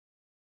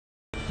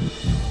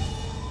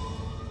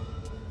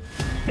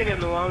Ticket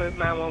New Orleans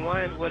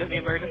 911. What is the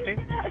emergency?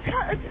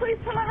 Please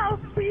to my house,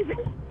 please.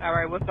 All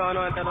right, what's going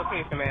on at the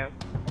location, ma'am?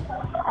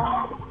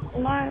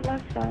 My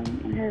son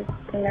is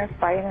in there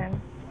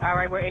fighting. All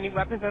right, were any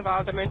weapons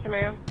involved to mention,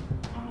 ma'am?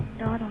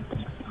 No, I don't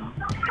think so.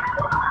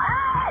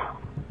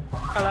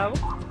 Hello?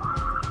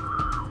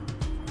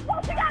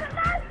 She got a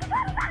knife! She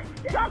got a knife!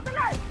 Drop the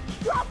knife!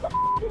 Drop the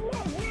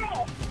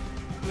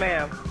knife!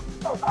 Ma'am.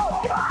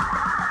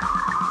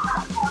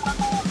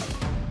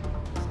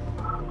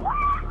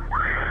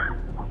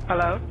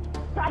 Hello?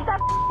 Drop that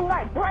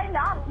knife! Brandon,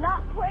 I'm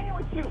not playing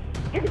with you.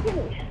 Give it to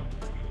me.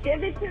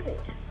 Give it to me.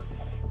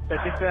 Does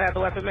she still have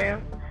the weapon,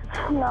 ma'am?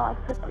 No, I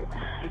took it.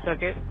 You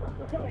took it?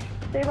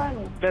 Stay by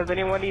me. Does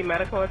anyone need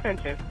medical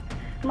attention?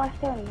 My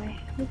son, man.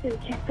 He said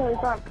he can't feel his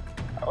arm.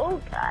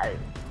 Oh, God.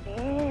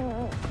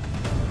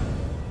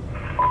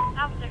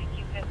 I'm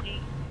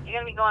 3250. You're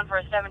going to be going for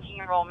a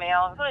 17-year-old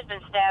male who has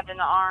been stabbed in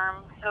the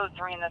arm, code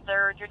 3 in the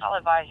third. I'll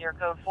advise you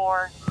code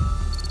 4.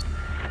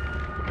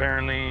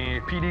 Apparently,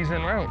 PD's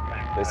en route.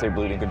 They say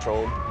bleeding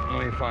controlled.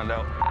 Let me find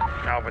out.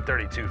 Alpha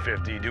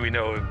 3250, do we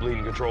know if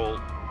bleeding control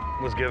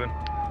was given?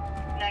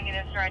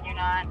 Negative, sir, I do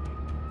not.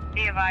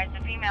 Be advised,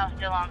 the female's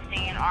still on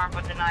scene, armed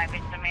with a knife.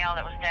 It's the male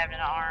that was stabbed in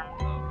the arm.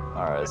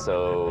 All right,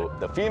 so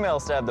the female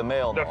stabbed the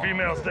male. The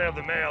female stabbed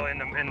the male,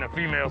 and the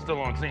female's still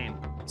on scene.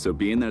 So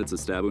being that it's a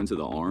stab wound to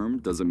the arm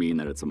doesn't mean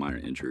that it's a minor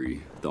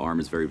injury. The arm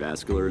is very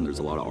vascular and there's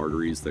a lot of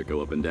arteries that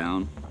go up and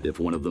down. If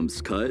one of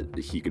them's cut,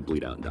 he could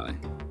bleed out and die.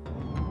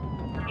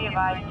 Be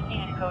advised,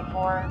 scene is code 4.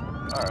 All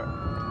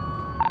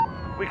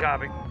right. We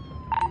copy.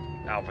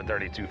 Alpha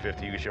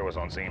 3250, you can show us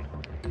on scene.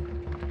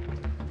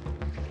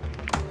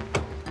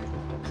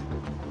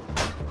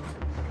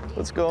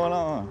 What's going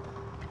on?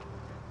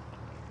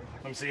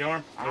 Let me see your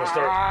arm. I'm gonna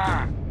start.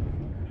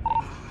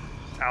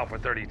 Alpha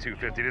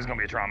 3250, this is gonna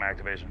be a trauma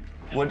activation.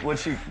 What'd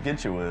she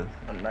get you with?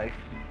 A knife.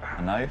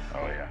 A knife?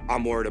 Oh, yeah.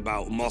 I'm worried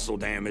about muscle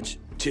damage,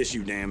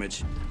 tissue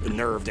damage,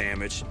 nerve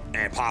damage,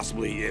 and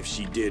possibly if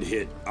she did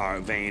hit a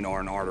vein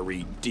or an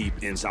artery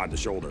deep inside the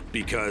shoulder.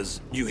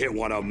 Because you hit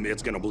one of them,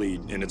 it's gonna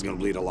bleed, and it's gonna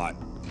bleed a lot.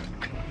 All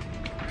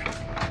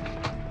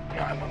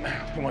right, my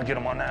man, you wanna get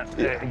him on that?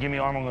 Yeah. Give me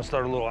your arm, I'm gonna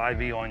start a little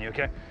IV on you,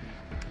 okay?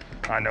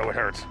 I know it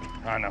hurts,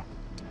 I know.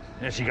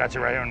 And she got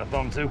you right here on the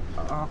thumb, too?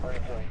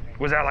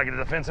 Was that like a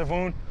defensive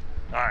wound?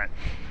 All right.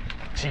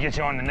 She get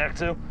you on the neck,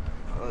 too?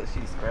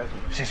 She scratched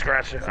me. She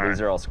scratched you? So these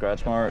are all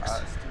scratch marks?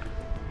 All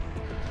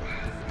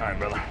right,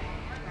 brother.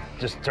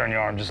 Just turn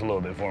your arm just a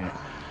little bit for me.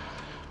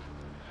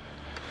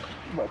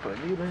 You might put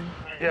a needle in?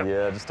 Yep.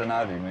 Yeah, just an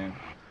IV, man.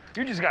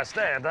 You just got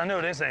stabbed. I know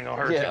this ain't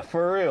gonna hurt you. Yeah,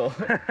 for real.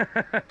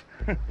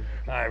 All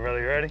right,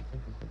 brother, you ready?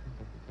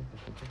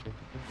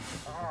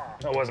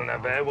 That wasn't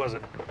that bad, was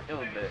it? It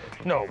was bad.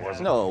 No, it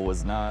wasn't. No, it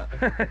was not.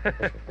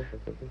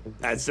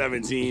 At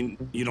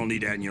 17, you don't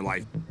need that in your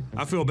life.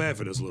 I feel bad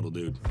for this little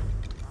dude.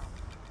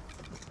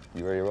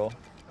 You ready to roll?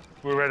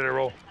 We're ready to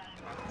roll.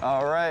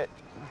 All right.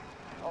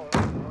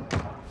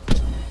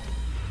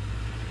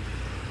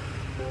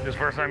 This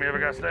first time you ever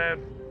got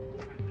stabbed?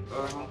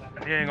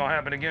 It ain't gonna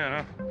happen again,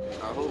 huh?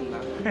 I hope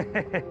not.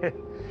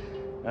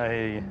 I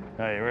hear you.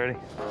 All right, you ready?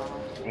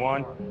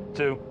 1,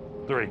 2,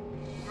 3.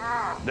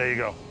 There you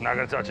go. Not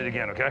gonna touch it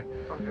again, okay?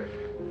 Okay.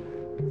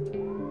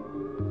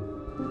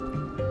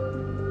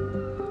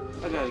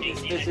 I gotta get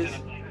stitches.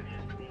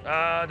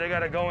 They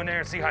gotta go in there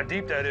and see how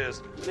deep that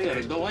is. They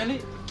gotta go in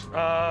it?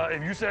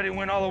 If you said it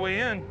went all the way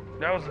in,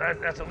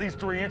 that's at least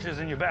 3 inches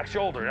in your back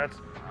shoulder.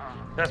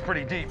 That's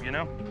pretty deep, you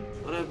know?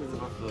 What happens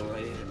if I feel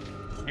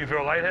lightheaded? You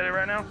feel lightheaded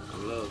right now? I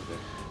love that.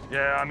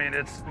 Yeah, I mean,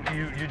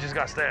 you just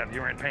got stabbed.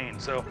 You're in pain,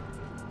 so.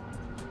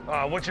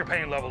 What's your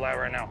pain level at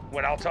right now?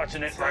 Without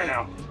touching it right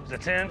now? Is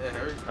it 10? It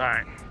hurts. All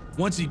right.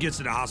 Once he gets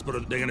to the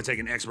hospital, they're gonna take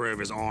an x-ray of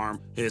his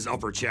arm, his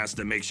upper chest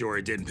to make sure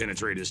it didn't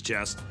penetrate his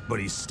chest, but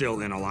he's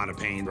still in a lot of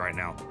pain right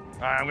now. All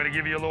right, I'm gonna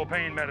give you a little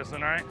pain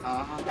medicine, all right?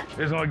 Uh-huh.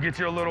 It's gonna get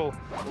you a little...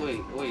 Wait,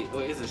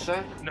 is it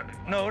shot?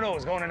 No,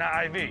 it's going in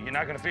that IV. You're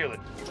not gonna feel it.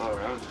 All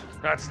right.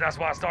 That's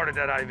why I started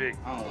that IV.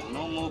 I don't want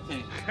no more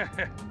pain.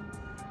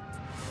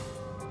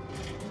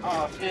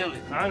 Oh, I feel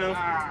it. I know.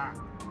 Ah.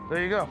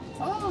 There you go.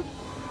 Oh.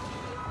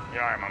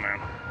 Yeah, all right, my man.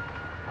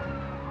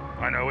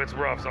 I know, it's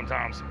rough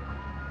sometimes.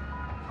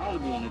 I want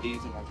to be one of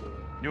these in my career.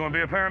 You wanna be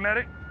a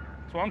paramedic?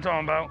 That's what I'm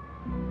talking about.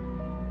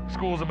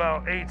 School's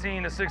about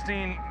 18 to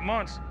 16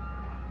 months.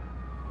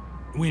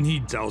 When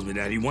he tells me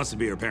that he wants to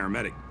be a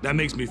paramedic, that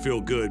makes me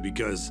feel good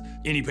because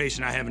any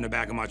patient I have in the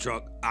back of my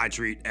truck, I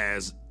treat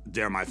as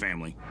they're my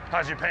family.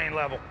 How's your pain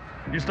level?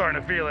 You're starting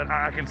to feel it,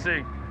 I can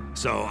see.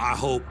 So I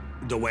hope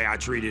the way I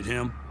treated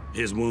him,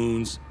 his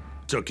wounds,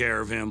 took care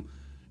of him,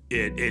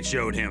 it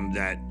showed him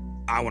that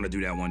I want to do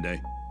that one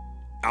day.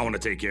 I want to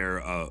take care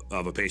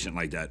of a patient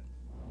like that.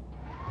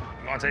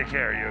 I'm gonna take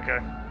care of you, okay?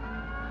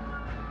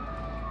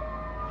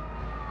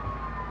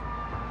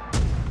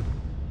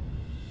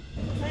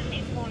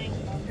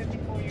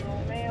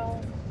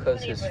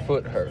 Because his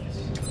foot hurts.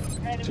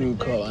 Dude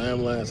call an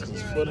ambulance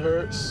because his foot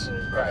hurts.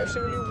 Right.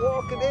 So when you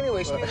walking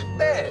anyway, she's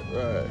bad.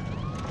 Right.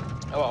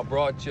 Oh, I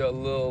brought you a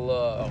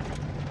little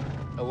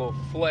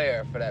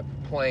flair for that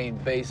plain,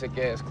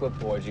 basic-ass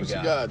clipboard you got. What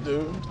you got,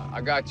 dude? I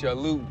got you a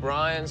Luke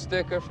Bryan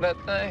sticker for that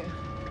thing.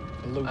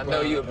 I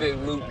know you're a big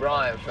Luke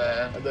Bryan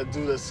fan. That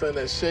dude that sent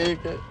that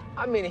shaking.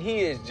 I mean, he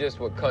is just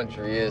what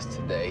country is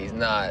today. He's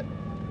not,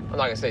 I'm not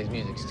gonna say his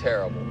music's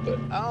terrible, but.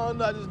 I don't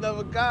know, I just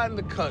never got in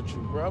the country,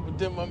 bro. But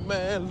then my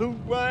man Luke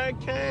Bryan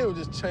came and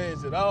just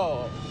changed it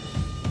all.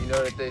 You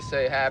know that they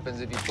say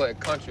happens if you play a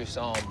country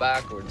song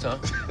backwards, huh?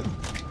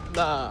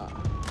 Nah.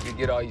 You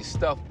get all your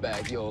stuff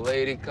back. Your old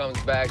lady comes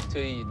back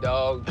to you, your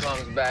dog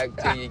comes back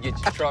to you, get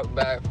your truck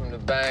back from the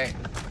bank.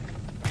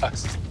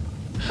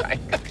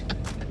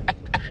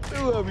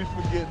 You will be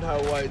forgetting how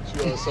white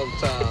you are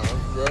sometimes,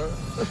 bro.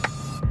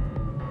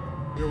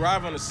 We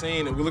arrive on the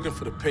scene and we're looking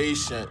for the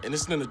patient, and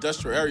it's in an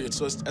industrial area,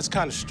 so that's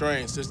kind of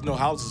strange. There's no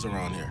houses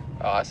around here.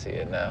 Oh, I see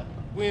it now.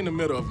 We're in the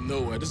middle of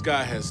nowhere. This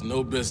guy has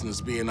no business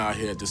being out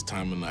here at this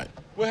time of night.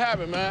 What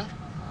happened, man?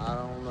 I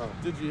don't know.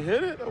 Did you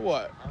hit it or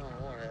what? I don't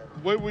know what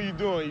happened. What were you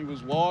doing? You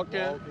was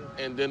walking,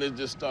 and then it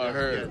just started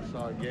hurting.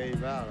 So I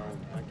gave out on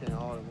me. I can't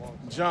hardly walk.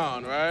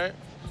 John, right?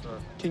 Sir.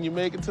 Can you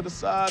make it to the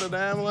side of the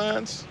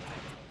ambulance?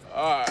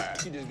 All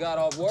right. You just got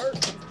off work?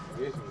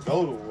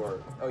 Go to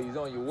work. Oh, you's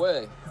on your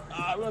way.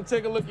 I'm gonna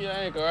take a look at your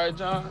ankle, all right,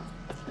 John?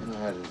 You know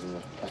how to do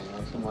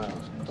that. Somebody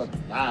else put the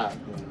knife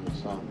in it or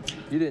something.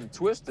 You didn't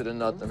twist it or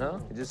nothing, huh?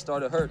 It just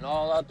started hurting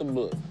all out the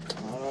book.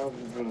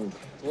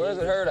 Where's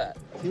it hurt at?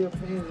 Here,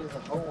 pain is the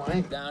whole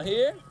ankle. Down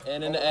here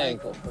and in the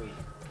ankle.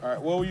 All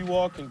right, where were you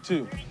walking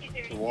to?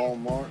 To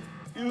Walmart.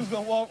 You was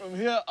gonna walk from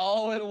here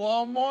all the way to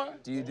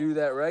Walmart? Do you do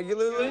that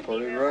regularly?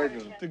 Pretty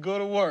regular. To go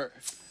to work.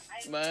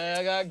 Man,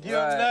 I gotta give him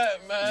Right.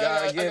 that, man. You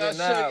gotta give I him gotta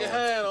that shake your one.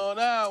 hand on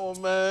that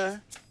one,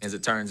 man. As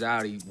it turns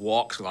out, he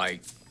walks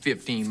like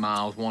 15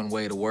 miles one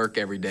way to work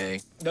every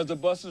day. Does the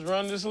buses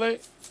run this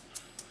late?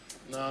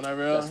 No, not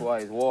really. That's why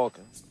he's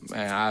walking.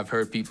 Man, I've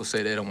heard people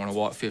say they don't want to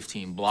walk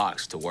 15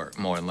 blocks to work,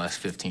 more or less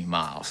 15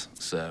 miles.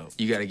 So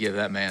you got to give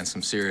that man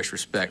some serious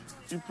respect.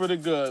 You're pretty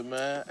good,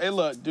 man. Hey,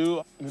 look,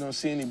 dude, we don't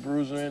see any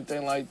bruise or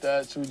anything like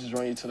that, so we just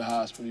run you to the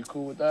hospital. You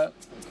cool with that?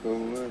 Cool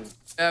with it.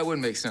 That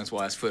wouldn't make sense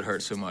why his foot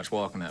hurts so much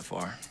walking that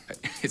far.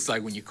 It's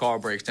like when your car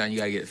breaks down, you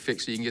got to get it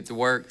fixed so you can get to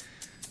work.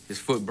 His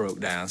foot broke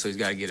down, so he's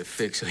got to get it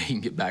fixed so he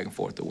can get back and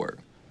forth to work.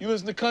 You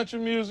listen to country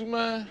music,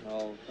 man?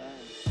 All the time.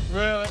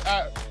 Really?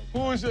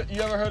 Who is it?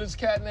 You ever heard this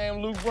cat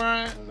named Luke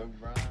Bryan? Luke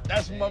Bryan.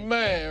 That's my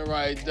man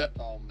right there.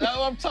 That's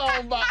what I'm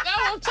talking about. That's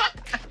what I'm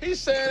talking. He's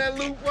saying that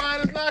Luke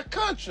Bryan is not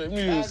country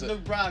That's music.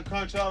 Luke Bryan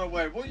country all the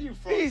way. Where you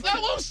from? That's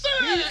what I'm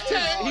saying.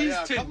 He's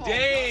yeah, come on,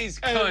 today's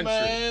Hey, country.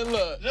 man,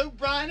 look. Luke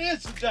Bryan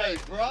is today,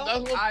 bro. That's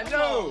what I Come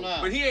know, on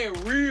now. but he ain't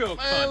real Man,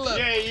 country. look.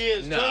 Yeah, he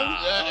is, Nah.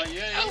 too.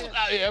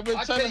 Yeah, Yeah, I've been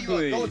I tell telling you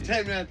you. what, don't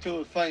tell me that to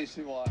his face,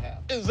 see what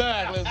happens.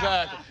 Exactly.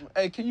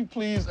 Hey, can you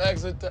please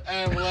exit the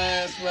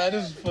ambulance, man?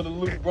 This is for the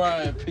Luke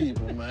Bryan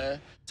people, man.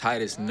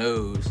 Titus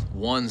knows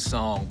one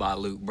song by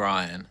Luke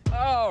Bryan,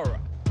 All right.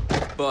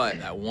 but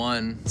that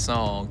one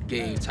song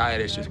gave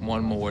Titus just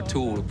one more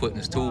tool to put in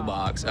his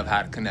toolbox of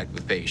how to connect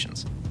with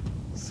patients.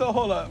 So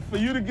hold up. For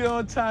you to get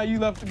on time, you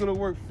left to go to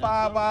work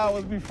 5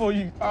 hours before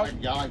you.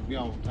 Y'all like me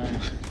on time.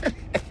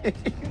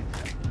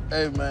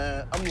 Hey,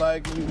 man, I'm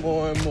liking you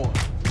more and more.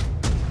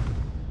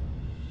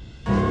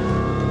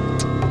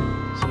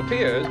 So it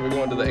appears we're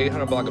going to the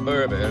 800 block of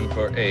Bourbon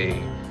for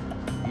a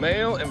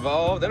male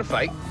involved in a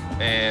fight,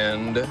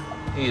 and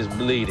he is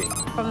bleeding.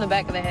 From the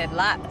back of the head,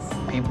 lots.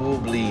 People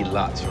bleed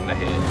lots from the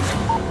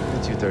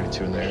head.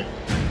 232 in there.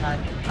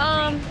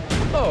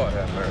 Lord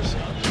have mercy.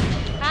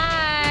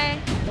 Hi.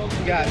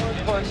 You got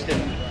punched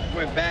and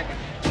went back.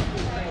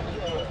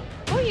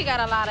 Oh, you got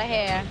a lot of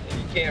hair.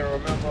 You can't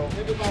remember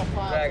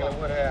exactly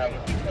what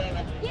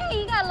happened. Yeah,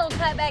 you got a little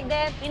cut back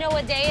there. You know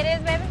what day it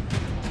is, baby?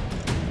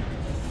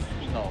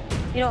 No.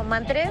 You know what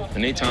month it is?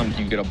 Anytime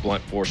you get a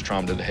blunt force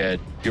trauma to the head,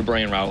 your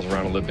brain rattles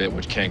around a little bit,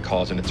 which can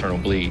cause an internal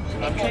bleed.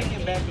 I'm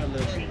taking back a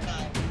little bit.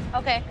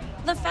 Okay.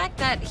 The fact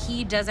that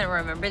he doesn't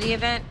remember the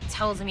event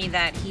tells me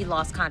that he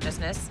lost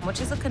consciousness, which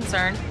is a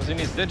concern. Does he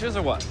need stitches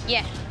or what?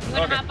 Yeah. You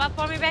wanna Okay. hop up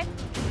for me, babe?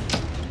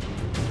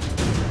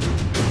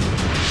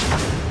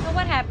 So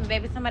what happened,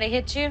 baby? Somebody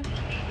hit you?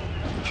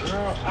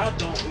 Girl, I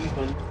don't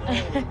even.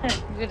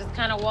 You're just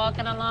kind of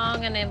walking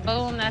along and then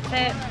boom, that's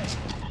it.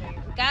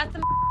 Got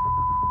some.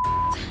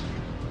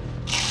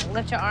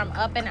 Lift your arm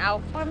up and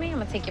out for me. I'm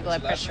gonna take your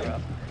blood pressure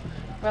up.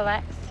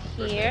 Relax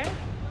here.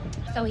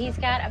 So he's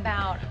got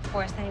about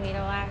 4 centimeter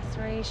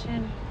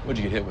laceration. What'd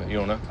you get hit with? You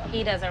don't know?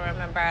 He doesn't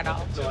remember at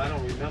all. So I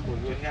don't remember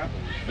what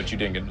happened. But you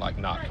didn't get like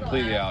knocked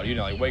completely out. You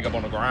didn't like wake up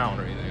on the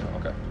ground or anything.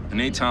 Okay. And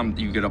anytime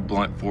you get a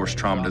blunt force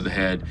trauma to the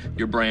head,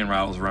 your brain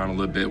rattles around a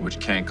little bit, which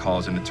can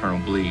cause an internal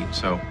bleed.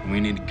 So we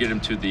need to get him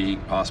to the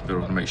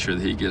hospital to make sure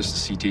that he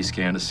gets the CT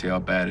scan to see how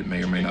bad it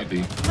may or may not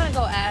be. I'm gonna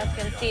go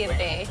ask and see if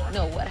they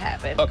know what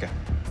happened. Okay.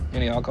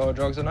 Any alcohol or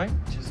drugs tonight?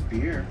 Just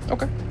beer.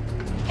 Okay.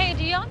 Hey,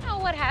 do y'all know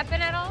what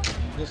happened at all?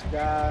 This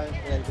guy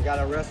got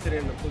arrested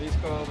in the police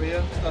car over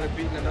here, started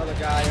beating another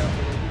guy up,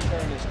 and then he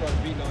turned and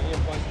started beating on him,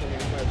 punched him,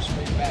 and he went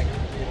straight back.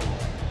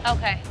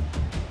 Okay.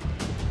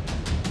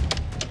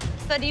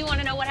 So do you want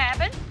to know what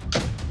happened?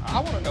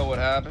 I want to know what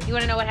happened. You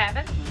want to know what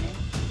happened?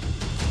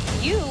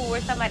 You were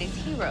somebody's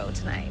hero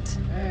tonight.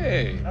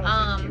 Hey.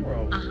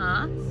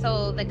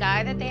 So the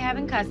guy that they have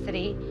in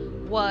custody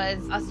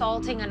was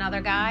assaulting another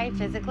guy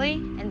physically,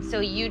 and so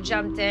you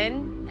jumped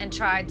in and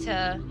tried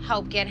to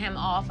help get him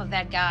off of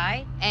that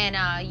guy,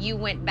 and you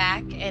went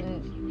back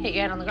and hit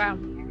your head on the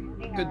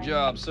ground. Good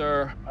job,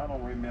 sir. I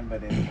don't remember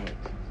that.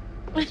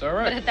 That's all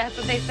right. But that's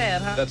what they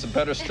said, huh? That's a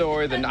better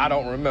story than I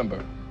don't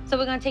remember. So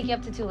we're gonna take you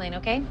up to Tulane,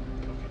 okay?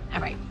 All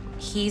right.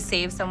 He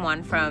saved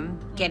someone from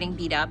getting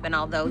beat up, and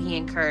although he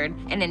incurred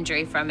an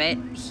injury from it,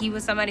 he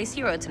was somebody's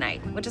hero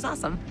tonight, which is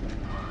awesome.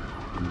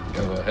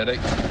 You have a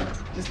headache?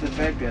 Just the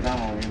fact that I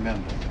don't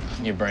remember.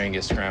 Your brain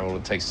gets scrambled.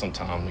 It takes some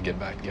time to get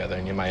back together,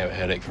 and you might have a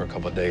headache for a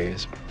couple of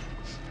days.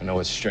 I know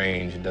it's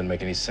strange. It doesn't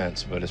make any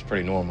sense, but it's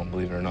pretty normal,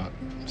 believe it or not.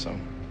 So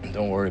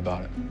don't worry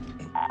about it.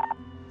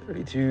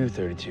 32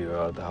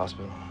 out at the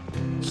hospital.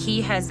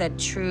 He has that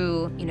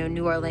true,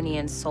 New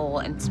Orleanian soul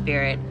and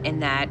spirit in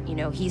that,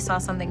 he saw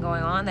something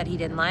going on that he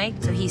didn't like,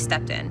 so he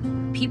stepped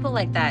in. People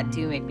like that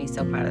do make me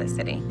so proud of the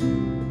city.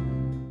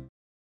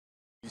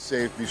 Be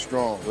safe, be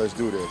strong. Let's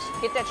do this.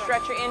 Get that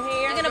stretcher in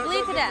here. You're gonna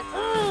bleed to death.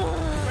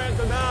 Grab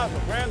the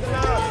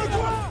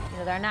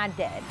knife. They're not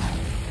dead.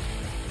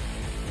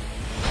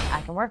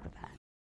 I can work with them.